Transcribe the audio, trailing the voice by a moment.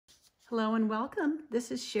Hello and welcome.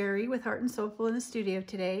 This is Sherry with Heart and Soulful in the studio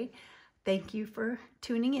today. Thank you for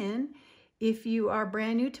tuning in. If you are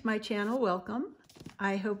brand new to my channel, welcome.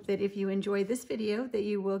 I hope that if you enjoy this video that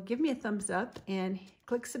you will give me a thumbs up and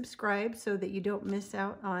click subscribe so that you don't miss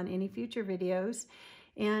out on any future videos.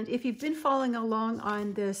 And if you've been following along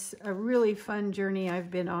on this really fun journey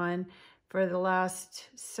I've been on for the last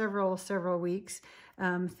several weeks,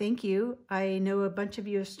 thank you. I know a bunch of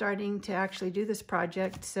you are starting to actually do this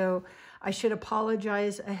project, so I should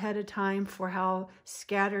apologize ahead of time for how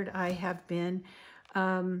scattered I have been.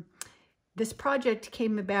 This project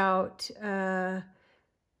came about a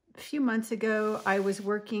few months ago. I was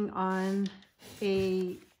working on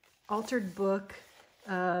a altered book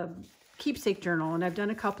keepsake journal, and I've done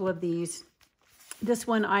a couple of these. This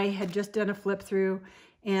one I had just done a flip through,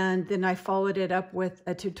 and then I followed it up with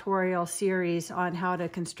a tutorial series on how to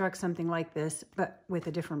construct something like this, but with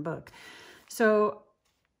a different book. So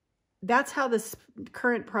that's how this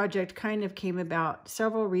current project kind of came about.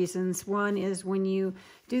 Several reasons. One is when you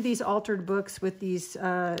do these altered books with these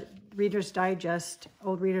Reader's Digest,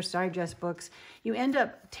 old Reader's Digest books, you end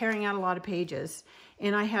up tearing out a lot of pages.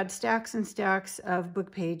 And I had stacks and stacks of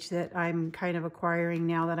book page that I'm kind of acquiring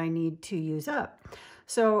now that I need to use up.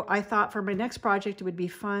 So I thought for my next project, it would be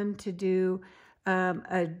fun to do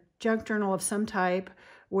a junk journal of some type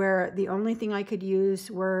where the only thing I could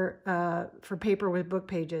use were for paper with book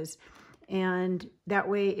pages. And that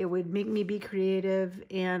way it would make me be creative,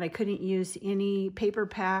 and I couldn't use any paper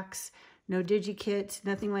packs, no DigiKits,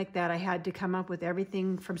 nothing like that. I had to come up with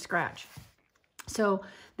everything from scratch. So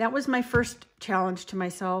that was my first challenge to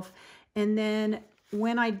myself. And then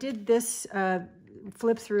when I did this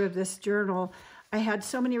flip through of this journal, I had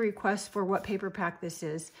so many requests for what paper pack this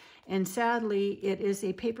is. And sadly, it is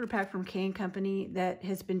a paper pack from K & Company that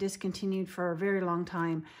has been discontinued for a very long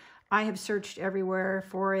time. I have searched everywhere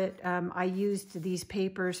for it. I used these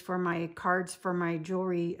papers for my cards for my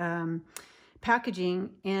jewelry packaging,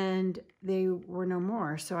 and they were no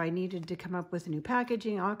more. So I needed to come up with new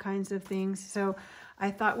packaging, all kinds of things. So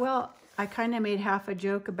I thought, well, I kind of made half a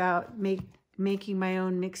joke about making my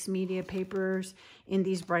own mixed media papers in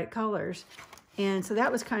these bright colors. And so that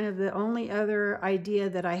was kind of the only other idea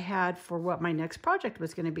that I had for what my next project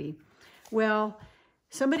was going to be. Well,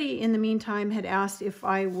 somebody in the meantime had asked if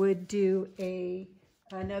I would do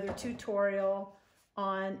another tutorial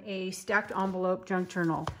on a stacked envelope junk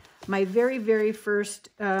journal. My very first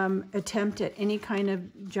attempt at any kind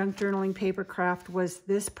of junk journaling paper craft was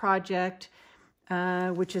this project,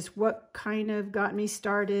 which is what kind of got me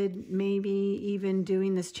started, maybe even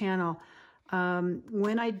doing this channel.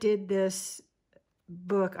 When I did this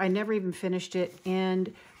book, I never even finished it,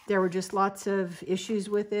 and there were just lots of issues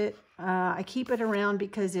with it. I keep it around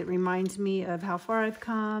because it reminds me of how far I've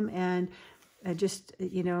come, and just,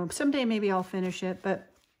 you know, someday maybe I'll finish it, but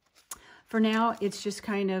for now it's just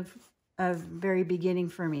kind of a very beginning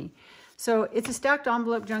for me. So it's a stacked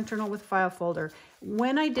envelope junk journal with file folder.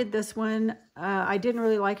 When I did this one, I didn't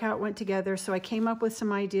really like how it went together, so I came up with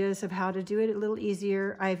some ideas of how to do it a little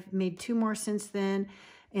easier. I've made 2 more since then,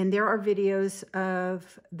 and there are videos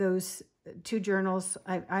of those 2 journals.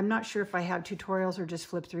 I'm not sure if I have tutorials or just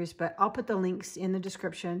flip throughs, but I'll put the links in the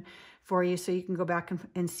description for you so you can go back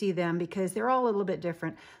and see them, because they're all a little bit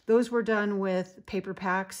different. Those were done with paper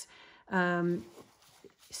packs,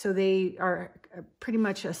 so they are pretty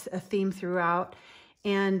much a theme throughout.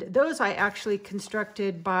 And those I actually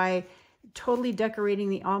constructed by totally decorating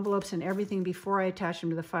the envelopes and everything before I attach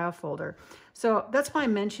them to the file folder. So that's why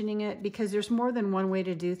I'm mentioning it, because there's more than one way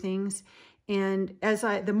to do things. And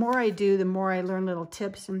the more I do, the more I learn little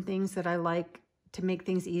tips and things that I like to make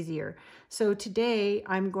things easier. So today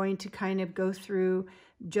I'm going to kind of go through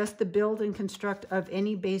just the build and construct of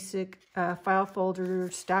any basic file folder,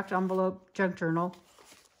 stacked envelope junk journal,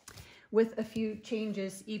 with a few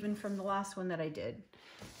changes even from the last one that I did.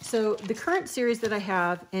 So the current series that I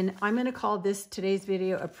have, and I'm going to call today's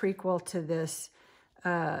video a prequel to this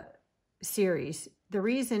series. The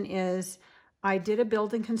reason is I did a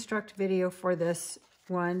build and construct video for this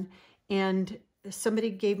one, and somebody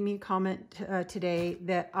gave me a comment today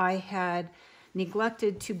that I had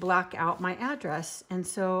neglected to black out my address. And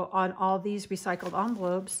so on all these recycled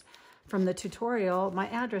envelopes from the tutorial, my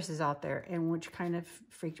address is out there, and which kind of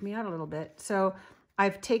freaked me out a little bit. So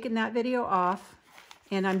I've taken that video off,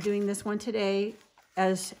 and I'm doing this one today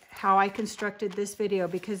as how I constructed this video,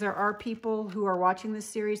 because there are people who are watching this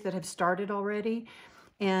series that have started already,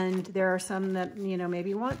 and there are some that, you know,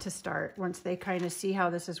 maybe want to start once they kind of see how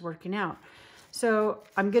this is working out. So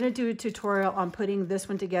I'm going to do a tutorial on putting this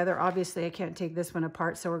one together. Obviously, I can't take this one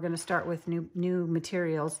apart, so we're going to start with new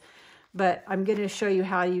materials. but I'm going to show you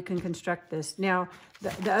how you can construct this. Now,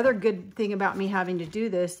 the other good thing about me having to do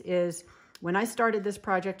this is when I started this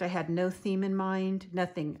project, I had no theme in mind,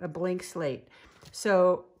 nothing, a blank slate.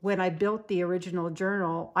 So when I built the original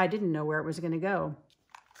journal, I didn't know where it was going to go.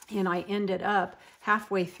 And I ended up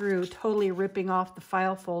halfway through totally ripping off the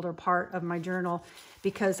file folder part of my journal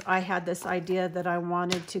because I had this idea that I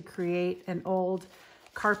wanted to create an old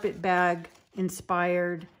carpet bag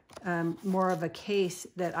inspired, more of a case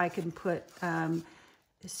that I can put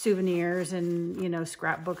souvenirs and, you know,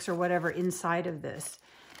 scrapbooks or whatever inside of this.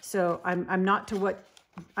 So I'm not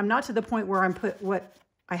to the point where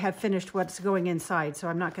I have finished what's going inside. So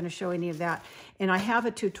I'm not going to show any of that. And I have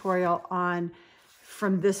a tutorial on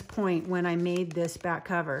from this point when I made this back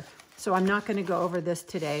cover. So I'm not going to go over this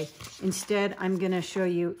today. Instead, I'm going to show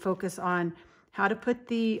you, focus on how to put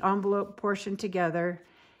the envelope portion together.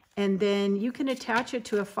 And then you can attach it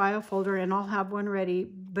to a file folder and I'll have one ready,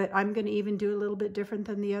 but I'm going to even do a little bit different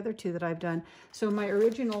than the other two that I've done. So my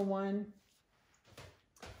original one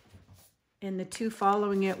and the two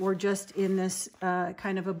following it were just in this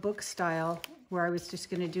kind of a book style where I was just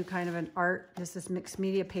going to do kind of an art, this mixed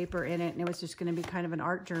media paper in it, and it was just going to be kind of an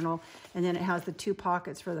art journal. And then it has the two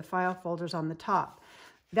pockets for the file folders on the top.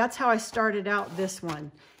 That's how I started out this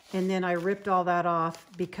one. And then I ripped all that off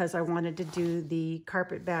because I wanted to do the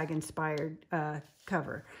carpet bag inspired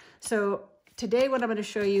cover. So today what I'm going to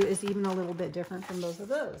show you is even a little bit different from both of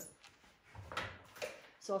those.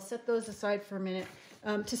 So I'll set those aside for a minute.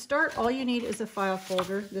 To start, all you need is a file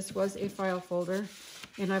folder. This was a file folder,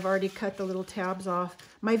 and I've already cut the little tabs off.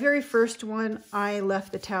 My very first one, I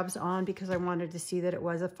left the tabs on because I wanted to see that it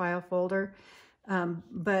was a file folder.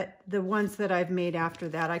 But the ones that I've made after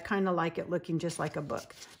that, I kind of like it looking just like a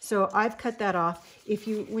book. So I've cut that off.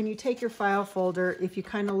 When you take your file folder, if you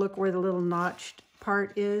kind of look where the little notched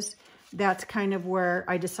part is, that's kind of where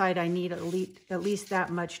I decide I need at least that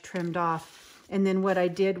much trimmed off. And then what I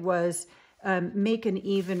did was make an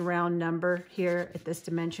even round number here at this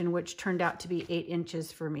dimension, which turned out to be 8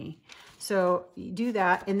 inches for me. So you do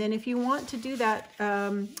that. And then if you want to do that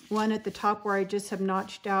one at the top where I just have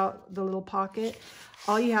notched out the little pocket,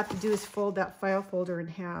 all you have to do is fold that file folder in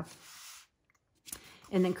half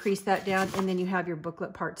and then crease that down, and then you have your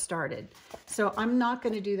booklet part started. So I'm not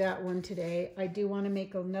going to do that one today. I do want to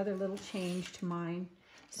make another little change to mine.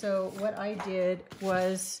 So what I did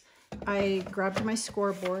was I grabbed my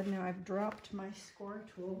scoreboard. Now I've dropped my score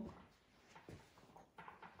tool.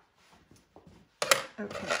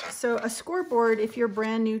 Okay, so a scoreboard, if you're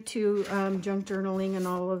brand new to junk journaling and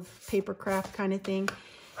all of paper craft kind of thing,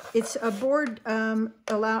 it's a board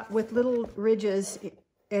with little ridges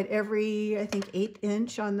at every, I think, 1/8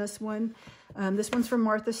 inch on this one. This one's from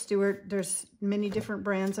Martha Stewart. There's many different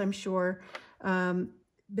brands, I'm sure.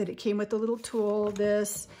 But it came with a little tool,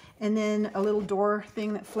 this, and then a little door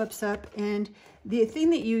thing that flips up. And the thing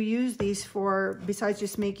that you use these for, besides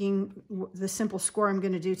just making the simple score I'm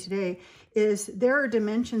going to do today, is there are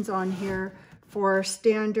dimensions on here for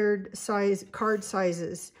standard size card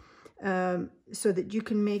sizes, so that you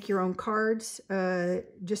can make your own cards,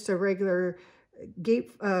 just a regular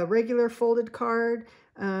regular folded card.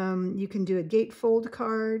 You can do a gatefold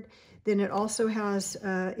card. Then it also has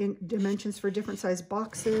dimensions for different size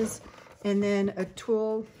boxes, and then a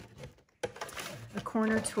tool, a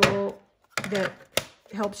corner tool that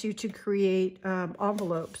helps you to create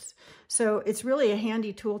envelopes. So it's really a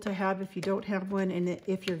handy tool to have if you don't have one, and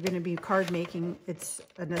if you're going to be card making, it's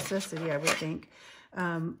a necessity, I would think.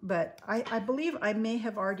 But I believe I may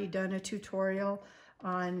have already done a tutorial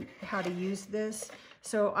on how to use this.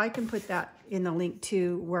 So I can put that in the link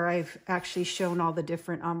too, where I've actually shown all the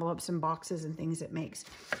different envelopes and boxes and things it makes.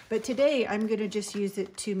 But today I'm going to just use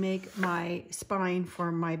it to make my spine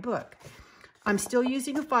for my book. I'm still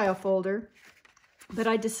using a file folder, but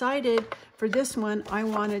I decided for this one I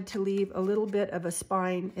wanted to leave a little bit of a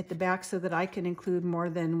spine at the back so that I can include more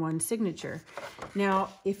than one signature. Now,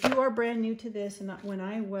 if you are brand new to this, and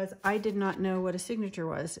I did not know what a signature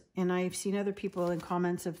was, and I've seen other people in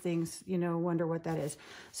comments of things, you know, wonder what that is.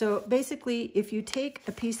 So basically, if you take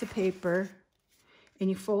a piece of paper and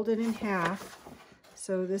you fold it in half,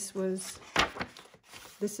 so this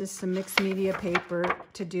is some mixed media paper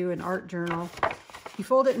to do an art journal. You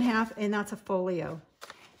fold it in half, and that's a folio.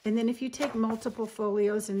 And then if you take multiple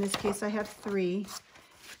folios, in this case I have 3,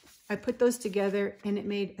 I put those together and it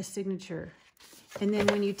made a signature. And then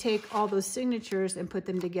when you take all those signatures and put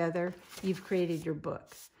them together, you've created your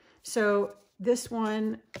book. So this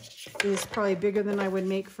one is probably bigger than I would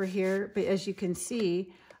make for here, but as you can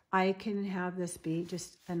see, I can have this be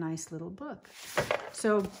just a nice little book.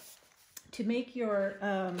 So to make your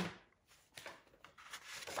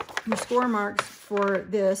your score marks for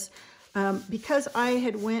this, because I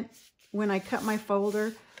had when I cut my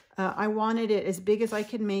folder, I wanted it as big as I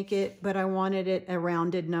could make it, but I wanted it a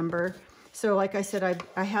rounded number. So like I said,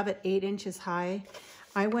 I have it 8 inches high.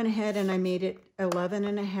 I went ahead and I made it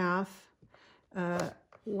 11.5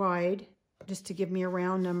 wide, just to give me a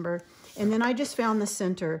round number. And then I just found the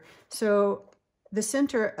center. So the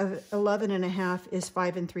center of 11.5 is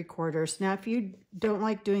 5 3/4. Now, if you don't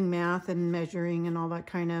like doing math and measuring and all that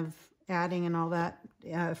kind of adding and all that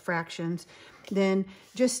fractions, then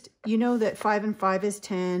just, you know that 5 and 5 is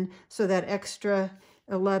 10. So that extra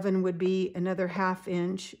 11 would be another 1/2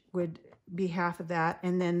 inch, would be half of that.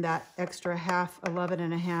 And then that extra half,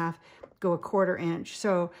 11.5, go 1/4 inch.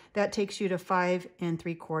 So that takes you to 5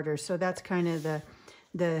 3/4. So that's kind of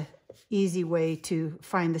the easy way to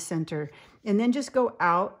find the center. And then just go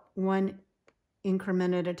out 1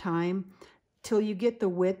 increment at a time till you get the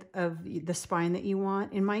width of the spine that you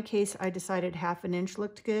want. In my case, I decided 1/2 inch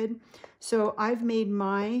looked good. So I've made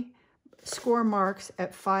my score marks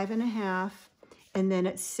at 5.5 and then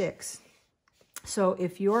at 6. So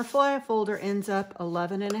if your file folder ends up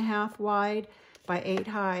 11.5 wide by 8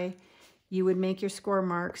 high, you would make your score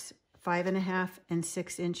marks 5.5 and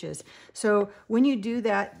 6 inches. So when you do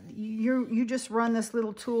that, you just run this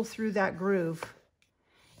little tool through that groove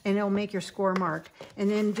and it'll make your score mark. And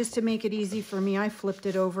then just to make it easy for me, I flipped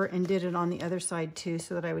it over and did it on the other side too,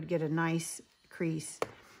 so that I would get a nice crease.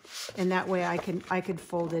 And that way I could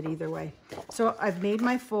fold it either way. So I've made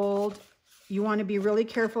my fold. You want to be really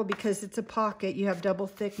careful because it's a pocket. You have double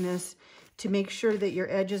thickness to make sure that your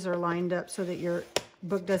edges are lined up so that your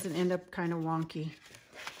book doesn't end up kind of wonky.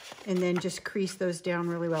 And then just crease those down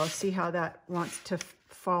really well. See how that wants to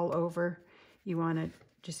fall over? You want to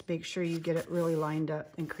just make sure you get it really lined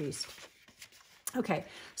up and creased. Okay,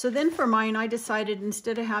 so then for mine, I decided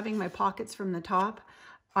instead of having my pockets from the top,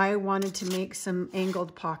 I wanted to make some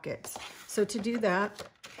angled pockets. So to do that,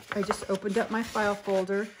 I just opened up my file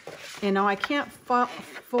folder. And now I can't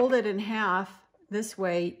fold it in half this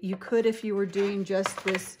way. You could if you were doing just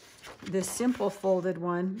this simple folded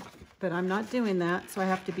one, but I'm not doing that. So I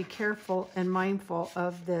have to be careful and mindful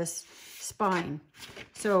of this spine.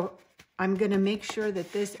 So I'm going to make sure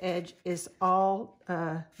that this edge is all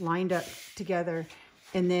lined up together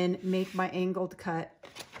and then make my angled cut.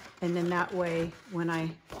 And then that way, when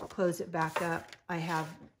I close it back up, I have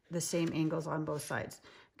the same angles on both sides.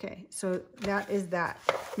 Okay, so that is that.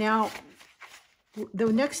 Now,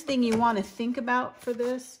 the next thing you want to think about for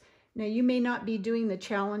this, now you may not be doing the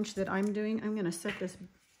challenge that I'm doing. I'm going to set this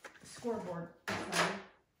scoreboard aside.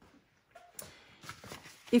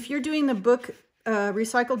 If you're doing the book,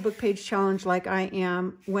 recycled book page challenge like I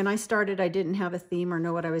am, when I started, I didn't have a theme or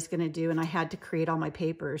know what I was going to do, and I had to create all my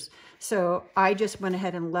papers. So I just went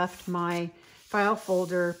ahead and left my file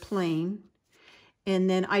folder plain. And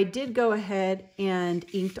then I did go ahead and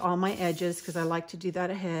inked all my edges because I like to do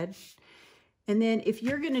that ahead. And then if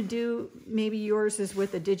you're going to do, maybe yours is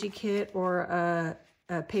with a DigiKit or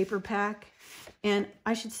a paper pack. And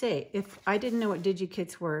I should say, if I didn't know what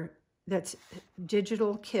DigiKits were, that's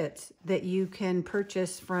digital kits that you can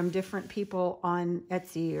purchase from different people on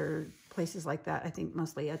Etsy or places like that. I think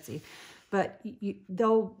mostly Etsy. But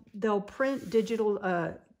they'll print digital,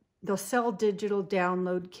 they'll sell digital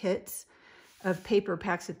download kits of paper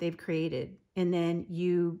packs that they've created, and then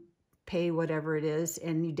you pay whatever it is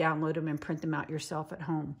and you download them and print them out yourself at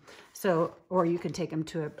home. So, or you can take them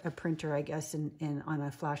to a printer, I guess, and on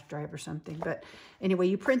a flash drive or something. But anyway,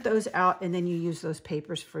 you print those out and then you use those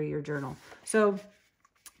papers for your journal. So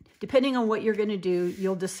depending on what you're going to do,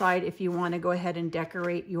 you'll decide if you want to go ahead and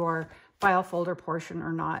decorate your file folder portion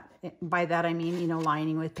or not. By that I mean, you know,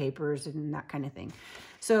 lining with papers and that kind of thing.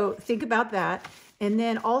 So think about that. And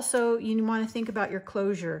then also you want to think about your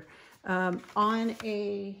closure. I'll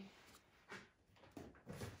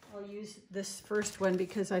use this first one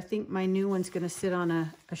because I think my new one's going to sit on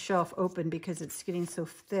a shelf open because it's getting so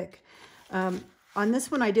thick. On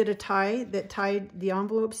this one, I did a tie that tied the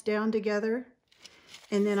envelopes down together.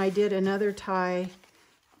 And then I did another tie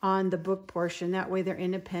on the book portion. That way they're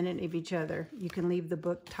independent of each other. You can leave the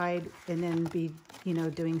book tied and then be, you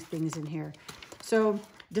know, doing things in here. So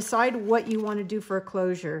decide what you want to do for a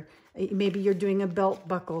closure. Maybe you're doing a belt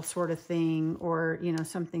buckle sort of thing, or, you know,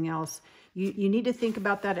 something else. You need to think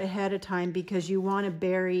about that ahead of time because you want to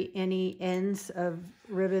bury any ends of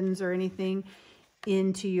ribbons or anything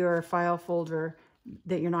into your file folder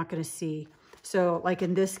that you're not going to see. So like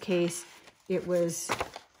in this case, it was,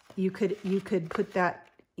 you could put that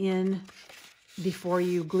in before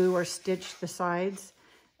you glue or stitch the sides,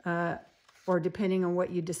 or depending on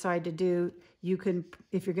what you decide to do, you can,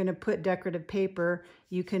 if you're going to put decorative paper,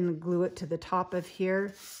 you can glue it to the top of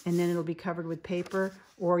here and then it'll be covered with paper,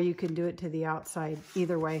 or you can do it to the outside.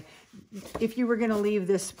 Either way, if you were going to leave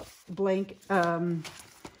this blank and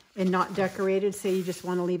not decorated, say you just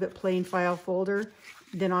want to leave it plain file folder,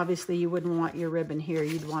 then obviously you wouldn't want your ribbon here.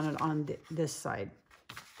 You'd want it on this side.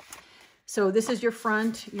 So this is your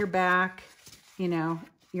front, your back, you know,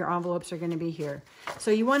 your envelopes are going to be here.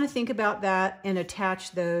 So you want to think about that and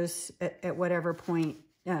attach those at whatever point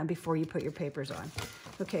before you put your papers on.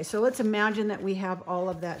 Okay, so let's imagine that we have all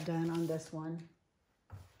of that done on this one.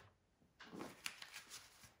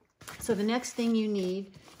 So the next thing you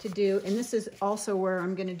need to do, and this is also where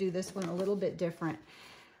I'm going to do this one a little bit different.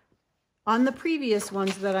 On the previous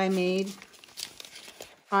ones that I made,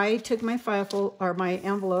 I took my my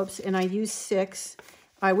envelopes and I used 6.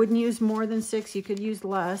 I wouldn't use more than 6. You could use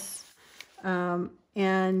less.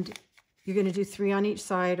 And you're going to do 3 on each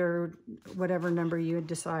side or whatever number you would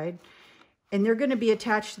decide. And they're going to be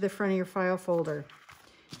attached to the front of your file folder.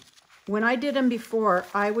 When I did them before,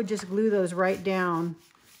 I would just glue those right down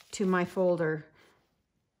to my folder.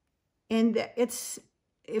 And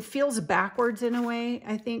it feels backwards in a way,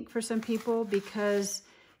 I think, for some people, because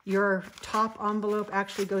your top envelope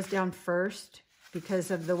actually goes down first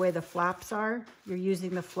because of the way the flaps are. You're using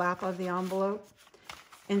the flap of the envelope.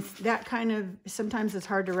 And that kind of, sometimes it's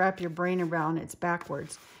hard to wrap your brain around. It's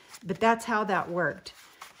backwards. But that's how that worked.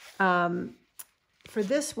 For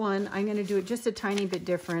this one, I'm going to do it just a tiny bit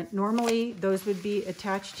different. Normally, those would be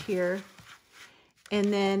attached here.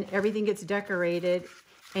 And then everything gets decorated.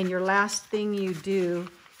 And your last thing you do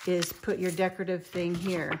is put your decorative thing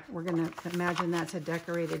here. We're going to imagine that's a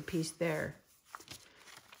decorated piece there.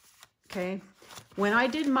 Okay. When I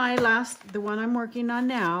did my the one I'm working on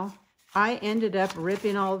now, I ended up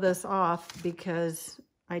ripping all this off because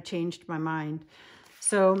I changed my mind.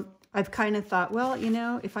 So I've kind of thought, well, you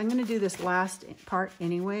know, if I'm going to do this last part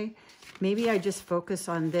anyway, maybe I just focus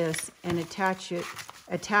on this and attach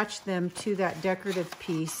them to that decorative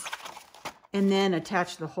piece, and then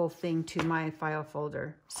attach the whole thing to my file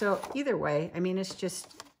folder. So either way, I mean, it's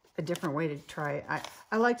just a different way to try it.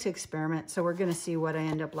 I like to experiment, so we're going to see what I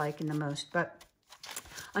end up liking the most. But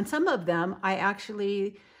on some of them, I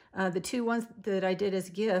actually, the 2 ones that I did as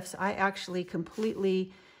gifts, I actually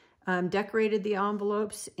completely decorated the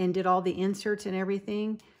envelopes and did all the inserts and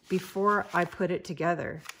everything before I put it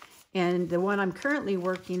together. And the one I'm currently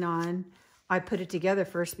working on, I put it together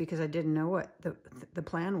first because I didn't know what the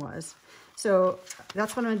plan was. So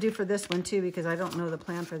that's what I'm going to do for this one too, because I don't know the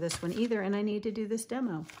plan for this one either, and I need to do this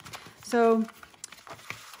demo. So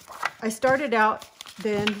I started out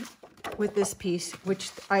then with this piece, which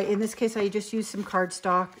in this case, I just used some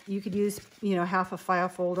cardstock. You could use, you know, half a file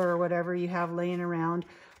folder or whatever you have laying around,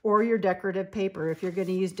 or your decorative paper. If you're going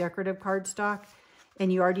to use decorative cardstock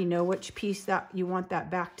and you already know which piece that you want that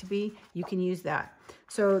back to be, you can use that.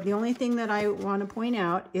 So the only thing that I want to point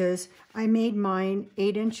out is I made mine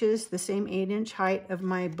 8 inches, the same 8-inch height of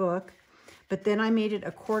my book, but then I made it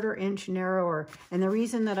a 1/4 inch narrower. And the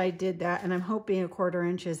reason that I did that, and I'm hoping a 1/4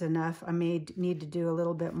 inch is enough, I may need to do a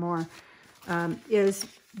little bit more, is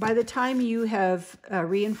by the time you have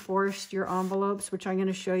reinforced your envelopes, which I'm going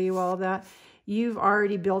to show you all of that, you've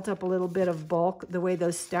already built up a little bit of bulk, the way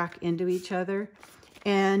those stack into each other.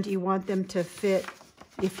 And you want them to fit,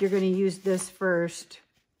 if you're going to use this first,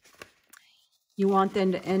 you want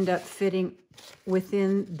them to end up fitting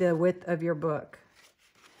within the width of your book.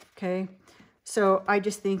 Okay, so I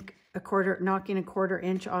just think knocking a 1/4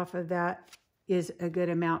 inch off of that is a good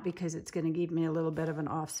amount, because it's going to give me a little bit of an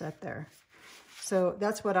offset there. So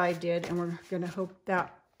that's what I did, and we're going to hope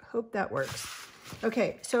that works.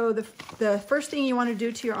 Okay, so the first thing you want to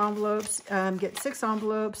do to your envelopes, get 6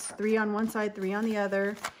 envelopes, 3 on one side, 3 on the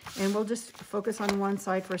other, and we'll just focus on one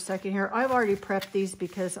side for a second here. I've already prepped these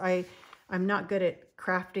because I'm not good at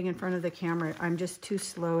crafting in front of the camera. I'm just too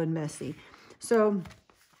slow and messy. So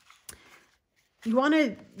you want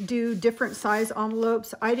to do different size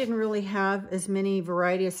envelopes. I didn't really have as many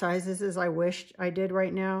variety of sizes as I wished I did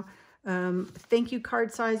right now. Thank you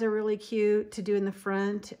card size are really cute to do in the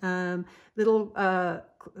front. Little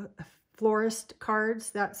florist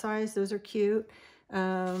cards, that size, those are cute.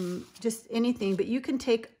 Just anything, but you can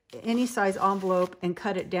take any size envelope and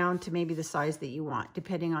cut it down to maybe the size that you want,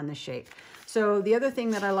 depending on the shape. So the other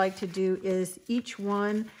thing that I like to do is each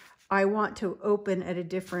one I want to open at a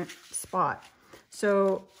different spot.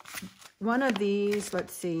 So one of these,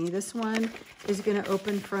 let's see, this one is going to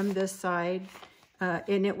open from this side.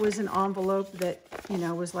 And it was an envelope that, you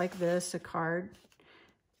know, was like this, a card.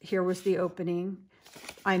 Here was the opening.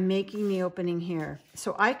 I'm making the opening here.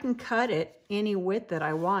 So I can cut it any width that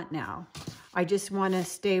I want now. I just want to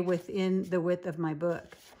stay within the width of my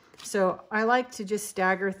book. So I like to just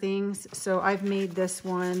stagger things. So I've made this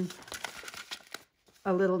one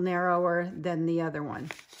a little narrower than the other one.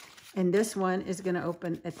 And this one is going to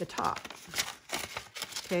open at the top.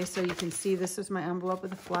 Okay, so you can see this is my envelope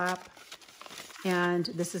with a flap. And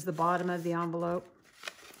this is the bottom of the envelope.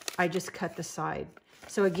 I just cut the side.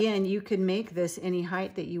 So again, you can make this any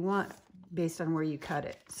height that you want based on where you cut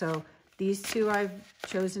it. So these two I've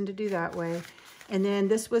chosen to do that way. And then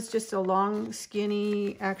this was just a long,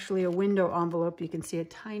 skinny, actually a window envelope. You can see a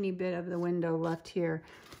tiny bit of the window left here.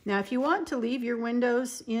 Now, if you want to leave your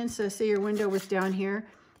windows in, so say your window was down here,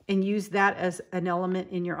 and use that as an element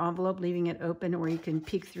in your envelope, leaving it open where you can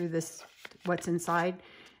peek through this, what's inside,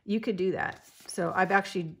 you could do that. So I've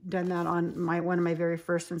actually done that on one of my very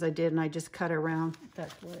first ones I did, and I just cut around. Where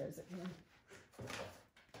is it here?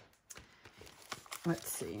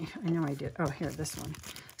 Let's see. I know I did. Oh, here, this one.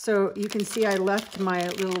 So you can see I left my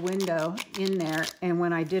little window in there, and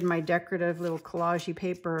when I did my decorative little collage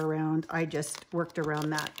paper around, I just worked around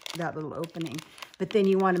that little opening. But then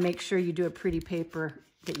you want to make sure you do a pretty paper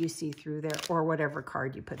that you see through there, or whatever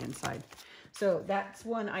card you put inside. So that's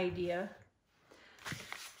one idea.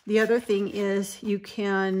 The other thing is you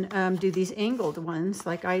can do these angled ones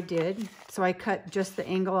like I did. So I cut just the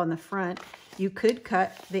angle on the front. You could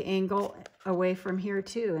cut the angle away from here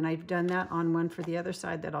too, and I've done that on one for the other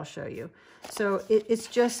side that I'll show you. So it's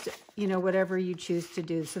just, you know, whatever you choose to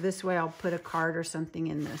do. So this way I'll put a card or something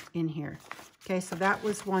in here. Okay, so that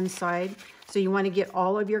was one side. So you want to get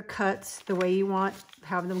all of your cuts the way you want,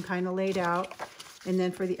 have them kind of laid out. And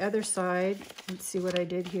then for the other side, let's see what I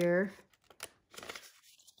did here.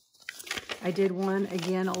 I did one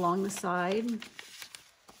again along the side.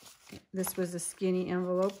 This was a skinny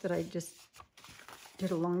envelope that I just did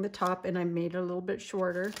along the top, and I made it a little bit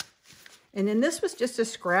shorter. And then this was just a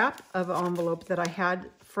scrap of envelope that I had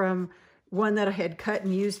from one that I had cut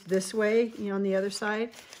and used this way, you know, on the other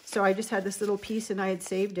side. So I just had this little piece and I had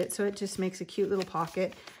saved it. So it just makes a cute little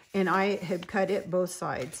pocket, and I had cut it both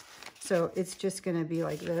sides. So it's just going to be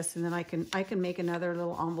like this. And then I can make another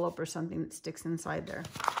little envelope or something that sticks inside there.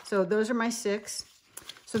 So those are my 6.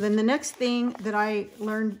 So then the next thing that I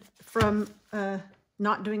learned from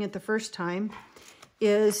not doing it the first time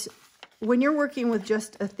is when you're working with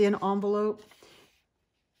just a thin envelope,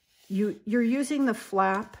 you're using the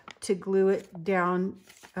flap to glue it down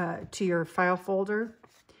to your file folder.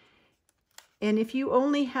 And if you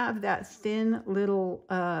only have that thin little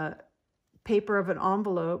paper of an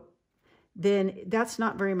envelope, then that's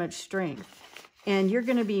not very much strength. And you're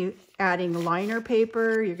going to be adding liner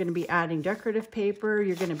paper, you're going to be adding decorative paper,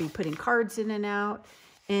 you're going to be putting cards in and out,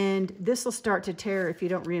 and this will start to tear if you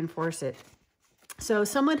don't reinforce it. So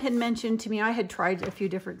someone had mentioned to me, I had tried a few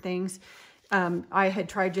different things. I had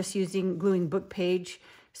tried just using gluing book page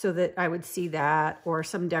so that I would see that, or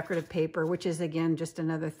some decorative paper, which is again just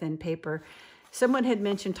another thin paper. Someone had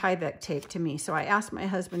mentioned Tyvek tape to me, so I asked my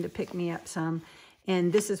husband to pick me up some,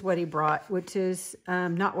 and this is what he brought, which is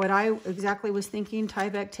not what I exactly was thinking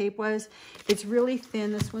Tyvek tape was. It's really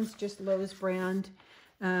thin. This one's just Lowe's brand,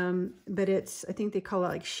 but it's, I think they call it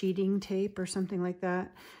like sheeting tape or something like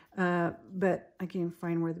that. But I can't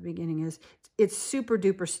find where the beginning is. It's super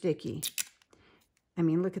duper sticky. I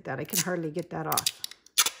mean, look at that. I can hardly get that off.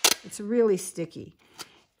 It's really sticky,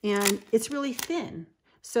 and it's really thin.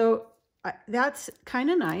 So that's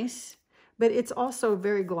kind of nice, but it's also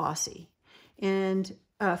very glossy. And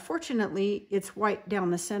fortunately, it's white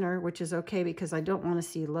down the center, which is okay because I don't want to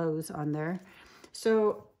see Lowe's on there.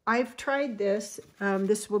 So I've tried this.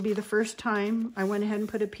 This will be the first time I went ahead and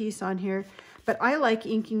put a piece on here. But I like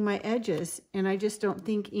inking my edges, and I just don't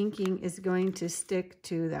think inking is going to stick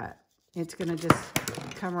to that. It's going to just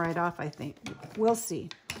come right off, I think. We'll see.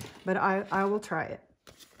 But I will try it.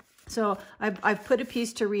 So I've put a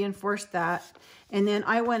piece to reinforce that. And then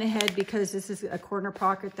I went ahead, because this is a corner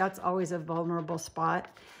pocket, that's always a vulnerable spot.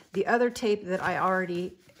 The other tape that I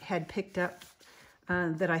already had picked up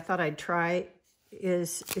that I thought I'd try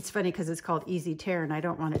is, it's funny because it's called Easy Tear, and I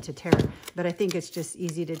don't want it to tear, but I think it's just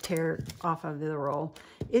easy to tear off of the roll.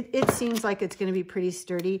 It seems like it's going to be pretty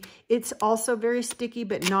sturdy. It's also very sticky,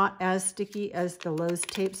 but not as sticky as the Lowe's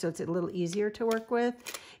tape, so it's a little easier to work with.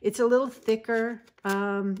 It's a little thicker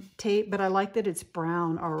tape, but I like that it's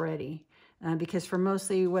brown already, because for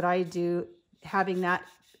mostly what I do, having that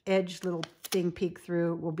edge little thing peek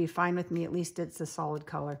through will be fine with me. At least it's a solid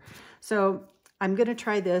color. So I'm going to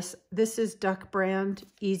try this. This is Duck brand,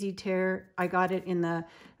 Easy Tear. I got it in the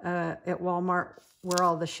at Walmart where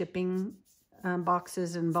all the shipping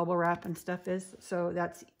boxes and bubble wrap and stuff is. So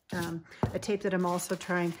that's a tape that I'm also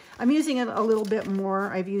trying. I'm using it a little bit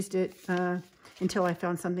more. I've used it until I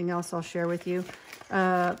found something else I'll share with you.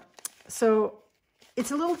 So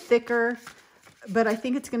it's a little thicker, but I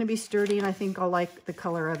think it's going to be sturdy, and I think I'll like the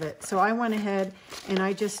color of it. So I went ahead and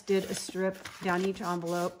I just did a strip down each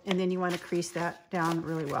envelope, and then you want to crease that down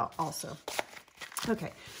really well also.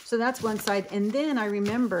 Okay, so that's one side. And then I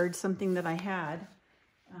remembered something that I had.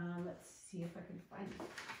 Let's see if I can find the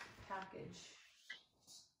package.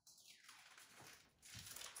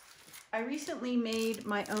 I recently made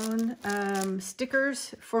my own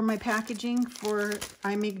stickers for my packaging.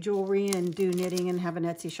 I make jewelry and do knitting and have an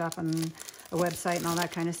Etsy shop and a website and all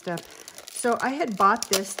that kind of stuff. So I had bought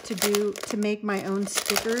this to make my own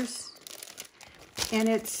stickers, and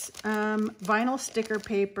it's vinyl sticker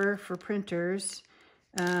paper for printers.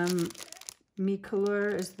 Mi Couleur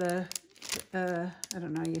is the I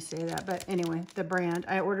don't know how you say that, but anyway, the brand.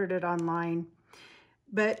 I ordered it online,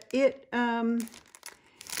 but it's,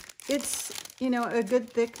 you know, a good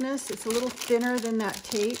thickness. It's a little thinner than that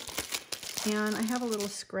tape, and I have a little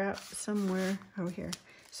scrap somewhere over here.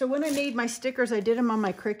 So when I made my stickers, I did them on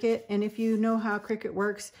my Cricut, and if you know how Cricut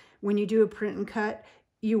works, when you do a print and cut,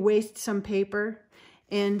 you waste some paper,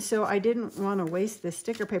 and so I didn't want to waste the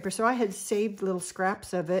sticker paper, so I had saved little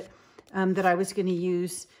scraps of it that I was going to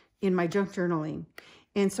use in my junk journaling.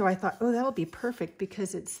 And so I thought, oh, that'll be perfect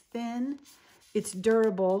because it's thin, it's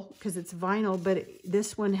durable because it's vinyl, but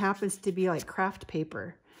this one happens to be like craft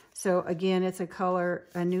paper. So again, it's a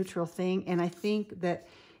neutral thing. And I think that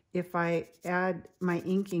if I add my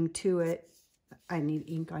inking to it, I need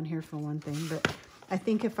ink on here for one thing, but I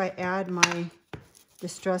think if I add my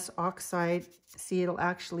Distress Oxide, see, it'll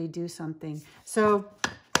actually do something. So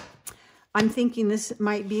I'm thinking this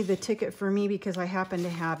might be the ticket for me because I happen to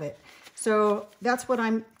have it. So that's what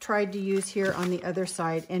I'm tried to use here on the other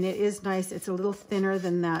side. And it is nice. It's a little thinner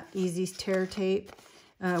than that Easy Tear tape,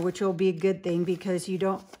 which will be a good thing because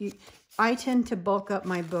I tend to bulk up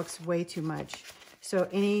my books way too much. So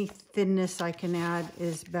any thinness I can add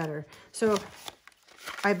is better. So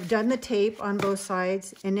I've done the tape on both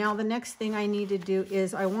sides. And now the next thing I need to do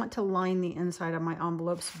is I want to line the inside of my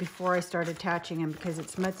envelopes before I start attaching them because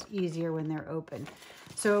it's much easier when they're open.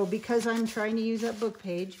 So because I'm trying to use that book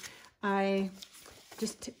page, I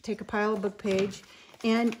just take a pile of book page,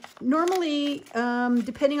 and normally,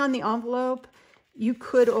 depending on the envelope, you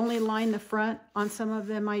could only line the front. On some of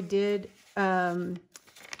them I did, the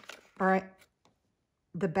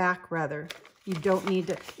back rather. You don't need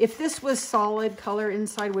to, if this was solid color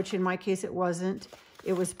inside, which in my case it wasn't,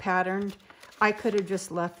 it was patterned, I could have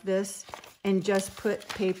just left this and just put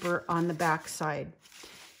paper on the back side.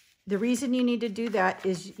 The reason you need to do that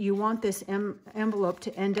is you want this envelope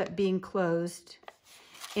to end up being closed,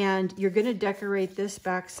 and you're going to decorate this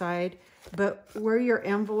back side, but where your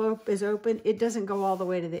envelope is open, it doesn't go all the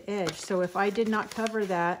way to the edge. So if I did not cover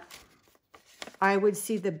that, I would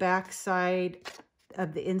see the back side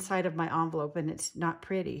of the inside of my envelope, and it's not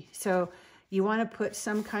pretty. So you want to put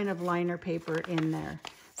some kind of liner paper in there.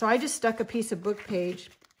 So I just stuck a piece of book page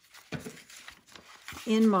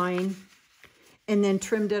in mine and then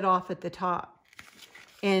trimmed it off at the top.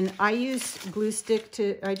 And I use glue stick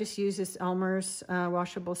I just use this Elmer's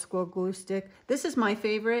washable school glue stick. This is my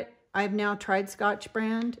favorite. I've now tried Scotch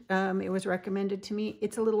brand. It was recommended to me.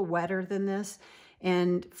 It's a little wetter than this.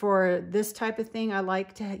 And for this type of thing, I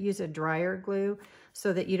like to use a drier glue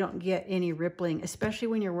so that you don't get any rippling, especially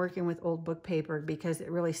when you're working with old book paper, because it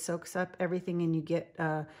really soaks up everything and you get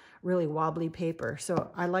really wobbly paper.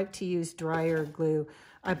 So I like to use drier glue.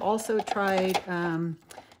 I've also tried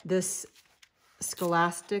this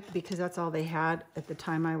Scholastic because that's all they had at the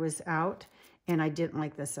time I was out, and I didn't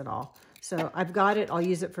like this at all. So I've got it. I'll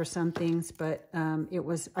use it for some things, but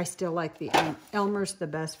I still like the Elmer's the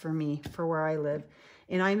best for me for where I live.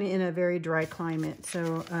 And I'm in a very dry climate,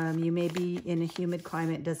 so you may be in a humid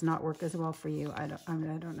climate. It does not work as well for you. I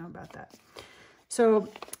don't know about that. So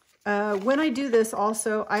when I do this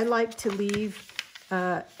also, I like to leave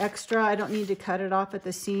extra. I don't need to cut it off at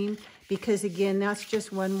the seam because, again, that's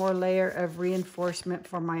just one more layer of reinforcement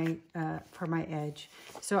for my edge.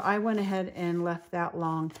 So I went ahead and left that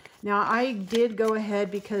long. Now I did go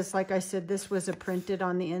ahead because, like I said, this was a printed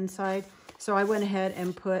on the inside. So I went ahead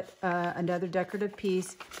and put another decorative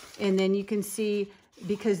piece, and then you can see,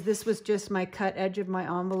 because this was just my cut edge of my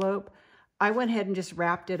envelope, I went ahead and just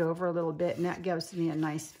wrapped it over a little bit, and that gives me a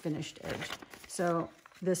nice finished edge. So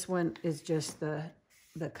this one is just the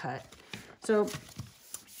cut. So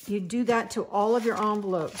you do that to all of your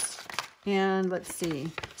envelopes. And let's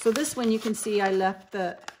see. So this one, you can see I left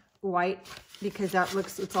the white because that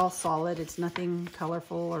looks, it's all solid. It's nothing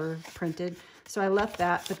colorful or printed. So I left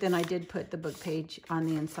that, but then I did put the book page on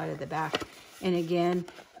the inside of the back. And again,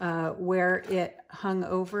 where it hung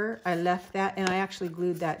over, I left that, and I actually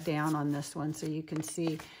glued that down on this one so you can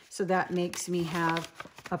see. So that makes me have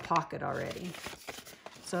a pocket already.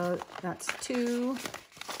 So that's 2.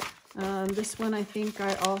 This one I think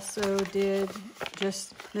I also did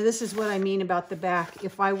just, now this is what I mean about the back.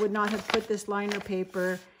 If I would not have put this liner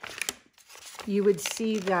paper, you would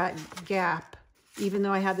see that gap. Even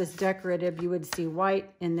though I have this decorative, you would see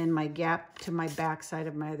white and then my gap to my back side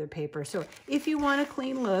of my other paper. So if you want a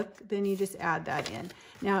clean look, then you just add that in.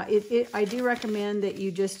 Now, I do recommend that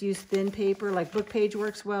you just use thin paper, like book page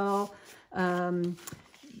works well. You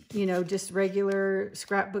know, just regular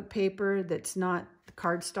scrapbook paper that's not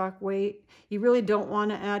cardstock weight. You really don't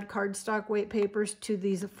want to add cardstock weight papers to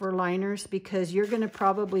these for liners because you're going to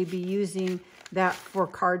probably be using that for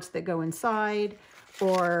cards that go inside,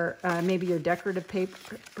 or maybe your decorative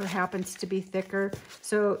paper happens to be thicker.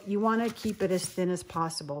 So you want to keep it as thin as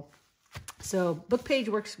possible. So book page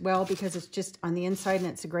works well because it's just on the inside and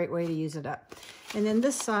it's a great way to use it up. And then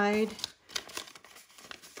this side,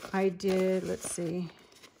 I did, let's see.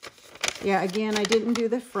 Yeah, again, I didn't do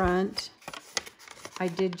the front. I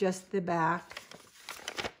did just the back.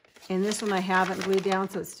 And this one I haven't glued down,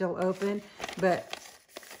 so it's still open. But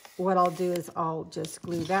what I'll do is I'll just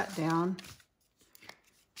glue that down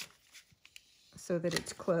so that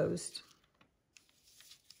it's closed.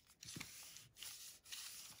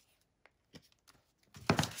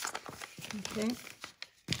 Okay,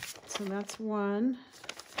 so that's one.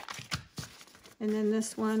 And then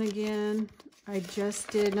this one again, I just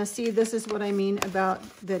did. Now see, this is what I mean about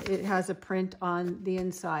that it has a print on the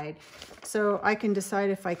inside. So I can decide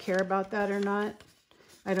if I care about that or not.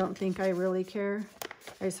 I don't think I really care.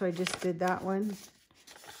 So I just did that one.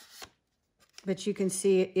 But you can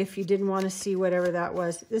see, if you didn't want to see whatever that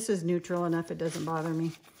was, this is neutral enough, it doesn't bother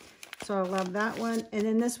me. So I love that one. And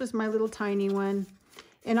then this was my little tiny one.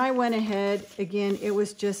 And I went ahead, again, it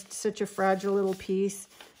was just such a fragile little piece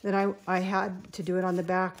that I had to do it on the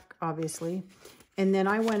back, obviously. And then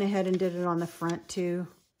I went ahead and did it on the front too,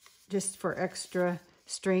 just for extra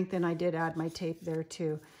strength. And I did add my tape there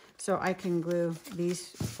too. So I can glue these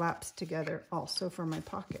flaps together also for my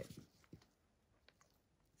pocket.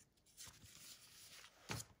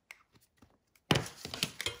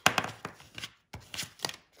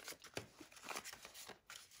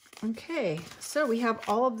 Okay, so we have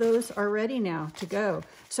all of those are ready now to go.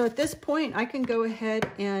 So at this point, I can go ahead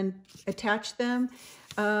and attach them.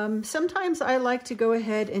 Sometimes I like to go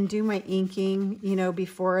ahead and do my inking, you know,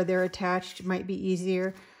 before they're attached. It might be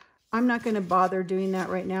easier. I'm not going to bother doing that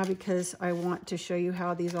right now because I want to show you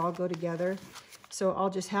how these all go together. So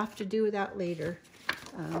I'll just have to do that later.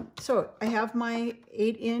 So I have my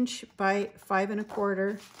 8" by 5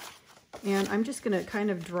 1/4, and I'm just going to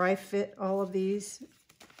kind of dry fit all of these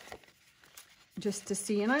just to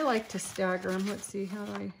see. And I like to stagger them. Let's see, how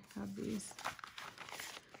do I have these?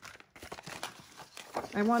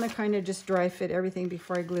 I want to kind of just dry fit everything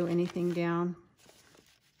before I glue anything down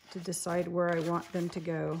to decide where I want them to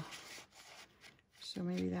go. So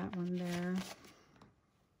maybe that one there.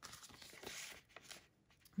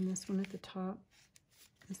 And this one at the top.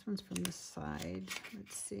 This one's from the side.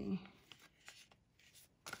 Let's see.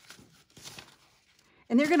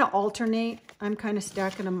 And they're going to alternate. I'm kind of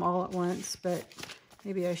stacking them all at once, but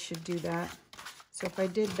maybe I should do that. So if I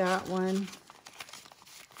did that one,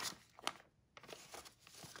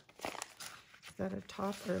 is that a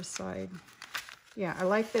top or a side? Yeah, I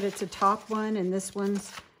like that it's a top one and this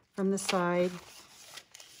one's from the side.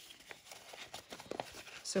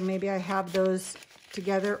 So maybe I have those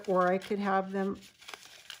together, or I could have them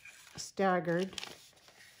staggered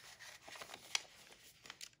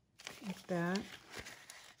like that.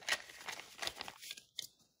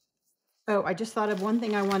 Oh, I just thought of one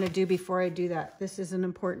thing I want to do before I do that. This is an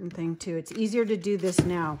important thing too. It's easier to do this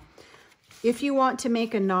now. If you want to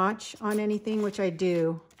make a notch on anything, which I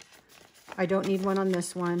do, I don't need one on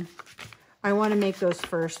this one. I want to make those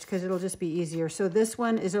first because it'll just be easier. So this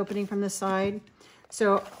one is opening from the side.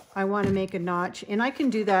 So I want to make a notch, and I can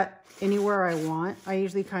do that anywhere I want. I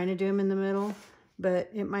usually kind of do them in the middle, but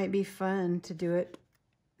it might be fun to do it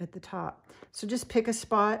at the top. So just pick a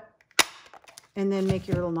spot and then make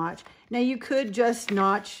your little notch. Now you could just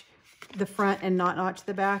notch the front and not notch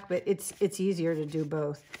the back, but it's easier to do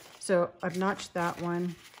both. So I've notched that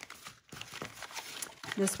one.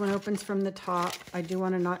 This one opens from the top. I do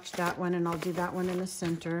want to notch that one, and I'll do that one in the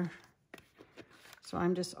center. So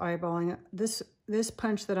I'm just eyeballing it. This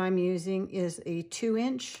punch that I'm using is a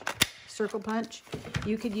 2" circle punch.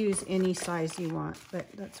 You could use any size you want, but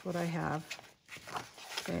that's what I have.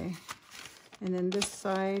 Okay. And then this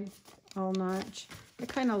side, I'll notch. I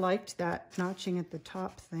kind of liked that notching at the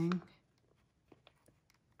top thing.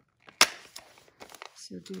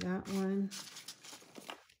 So do that one.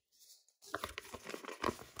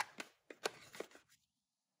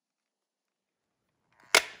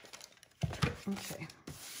 Okay.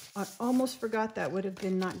 I almost forgot that would have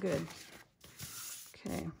been not good.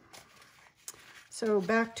 Okay. So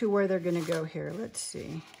back to where they're going to go here. Let's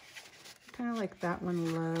see. Kind of like that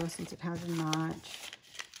one low since it has a notch.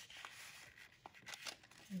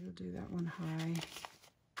 We'll do that one high.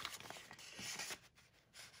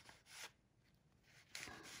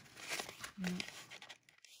 Yep.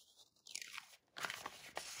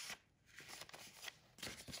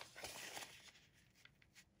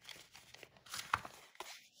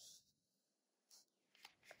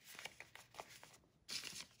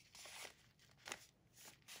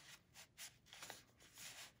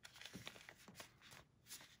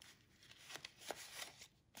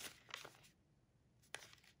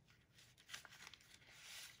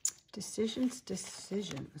 Decisions,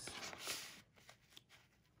 decisions.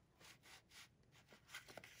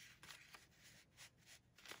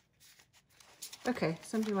 Okay,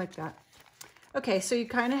 something like that. Okay, so you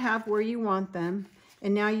kind of have where you want them,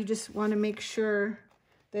 and now you just want to make sure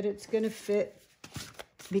that it's going to fit,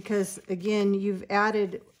 because again, you've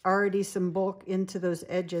added already some bulk into those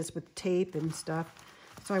edges with tape and stuff.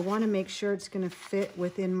 So I want to make sure it's going to fit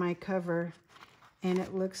within my cover, and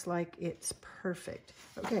it looks like it's perfect.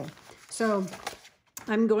 Okay, so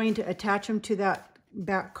I'm going to attach them to that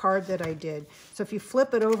back card that I did. So if you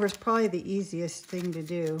flip it over, it's probably the easiest thing to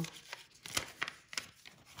do.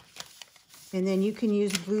 And then you can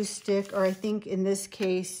use glue stick, or I think in this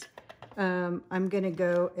case, I'm going to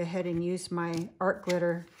go ahead and use my art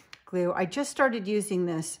glitter glue. I just started using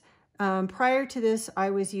this. Prior to this,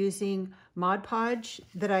 I was using Mod Podge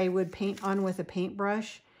that I would paint on with a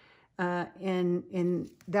paintbrush. And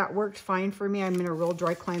that worked fine for me. I'm in a real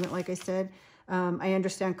dry climate, like I said. I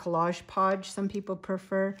understand Collage Podge, some people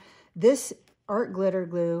prefer. This art glitter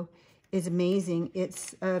glue is amazing.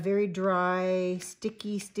 It's very dry,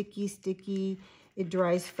 sticky, sticky, sticky. It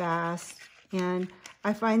dries fast. And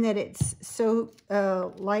I find that it's so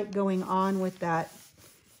light going on with that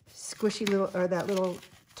squishy little, or that little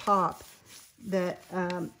top, that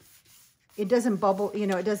it doesn't bubble, you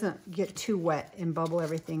know, it doesn't get too wet and bubble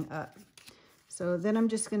everything up. So then I'm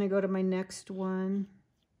just going to go to my next one.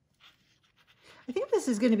 I think this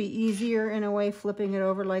is going to be easier in a way, flipping it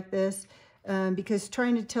over like this, because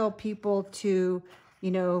trying to tell people to,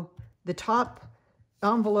 you know, the top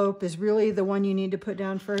envelope is really the one you need to put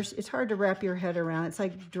down first. It's hard to wrap your head around. It's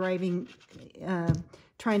like driving,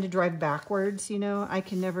 trying to drive backwards, you know. I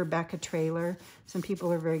can never back a trailer. Some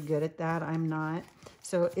people are very good at that. I'm not.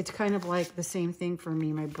 So it's kind of like the same thing for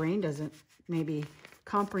me. My brain doesn't maybe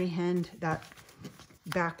comprehend that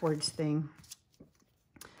backwards thing.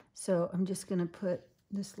 So I'm just going to put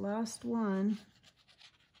this last one.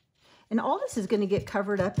 And all this is going to get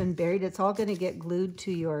covered up and buried. It's all going to get glued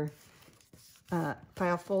to your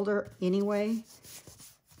file folder anyway.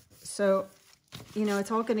 So, you know,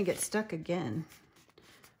 it's all going to get stuck again.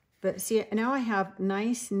 But see, now I have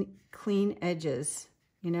nice, clean edges.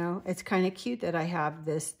 You know, it's kind of cute that I have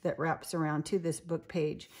this that wraps around to this book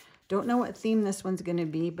page. Don't know what theme this one's going to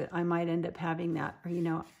be, but I might end up having that. Or, you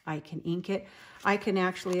know, I can ink it. I can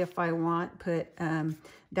actually, if I want, put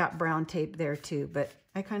that brown tape there too. But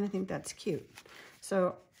I kind of think that's cute.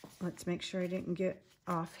 So let's make sure I didn't get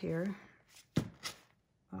off here,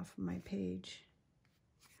 off my page.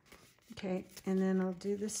 Okay, and then I'll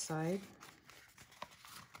do this side.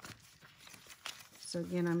 So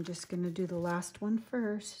again, I'm just going to do the last one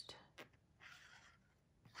first.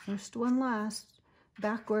 First one last.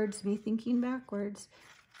 Backwards, me thinking backwards.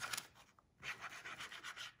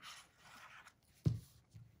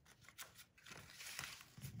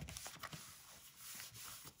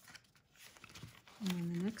 And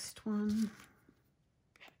then the next one.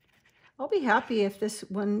 I'll be happy if this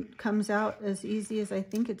one comes out as easy as I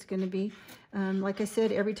think it's going to be. Like I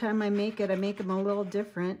said, every time I make them a little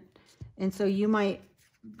different. And so you might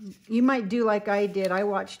do like I did. I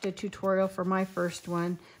watched a tutorial for my first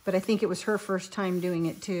one, but I think it was her first time doing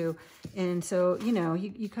it too. And so, you know,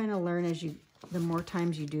 you kind of learn as the more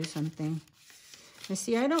times you do something. Now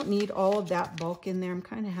see, I don't need all of that bulk in there. I'm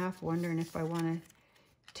kind of half wondering if I want to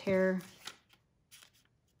tear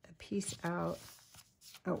a piece out.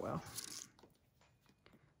 Oh well.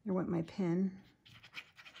 There went my pen.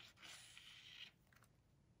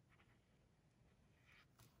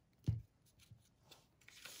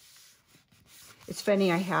 It's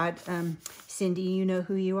funny, I had Cindy, you know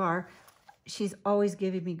who you are. She's always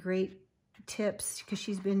giving me great tips, because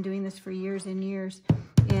she's been doing this for years and years,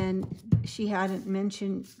 and she'd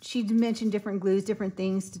mentioned different glues, different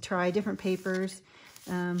things to try, different papers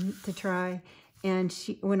to try. And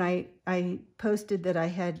when I posted that I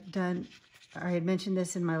had mentioned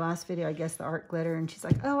this in my last video, I guess, the art glitter, and she's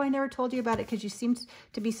like, oh, I never told you about it because you seem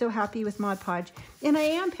to be so happy with Mod Podge. And I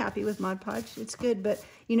am happy with Mod Podge. It's good, but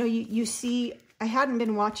you know, you see, I hadn't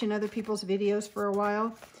been watching other people's videos for a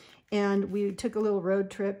while, and we took a little road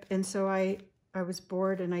trip, and so I was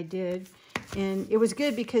bored, and I did. And it was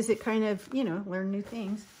good because it kind of, you know, learned new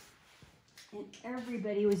things. And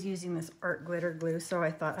everybody was using this art glitter glue, so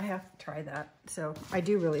I thought I have to try that. So I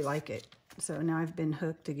do really like it. So now I've been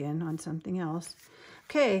hooked again on something else.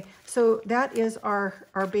 Okay, so that is our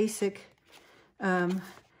basic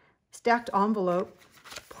stacked envelope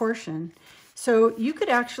portion. So you could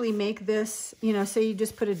actually make this, you know, say you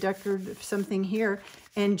just put a decorative something here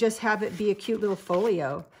and just have it be a cute little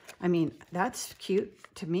folio. I mean, that's cute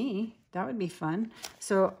to me. That would be fun.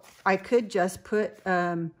 So I could just put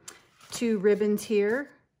 2 ribbons here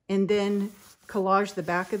and then collage the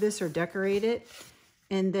back of this or decorate it.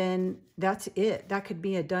 And then that's it. That could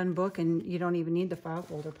be a done book, and you don't even need the file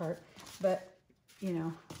folder part. But, you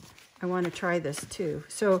know, I want to try this too.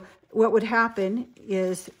 So what would happen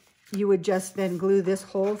is you would just then glue this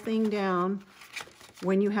whole thing down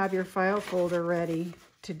when you have your file folder ready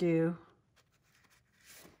to do.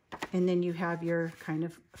 And then you have your kind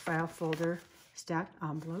of file folder stacked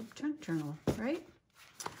envelope junk journal, right?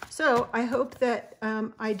 So I hope that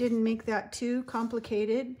I didn't make that too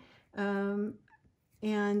complicated,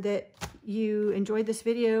 and that you enjoyed this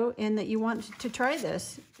video and that you want to try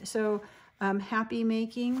this. So happy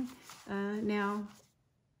making. Now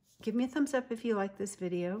give me a thumbs up if you like this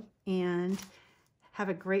video, and have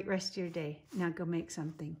a great rest of your day. Now go make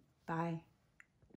something. Bye.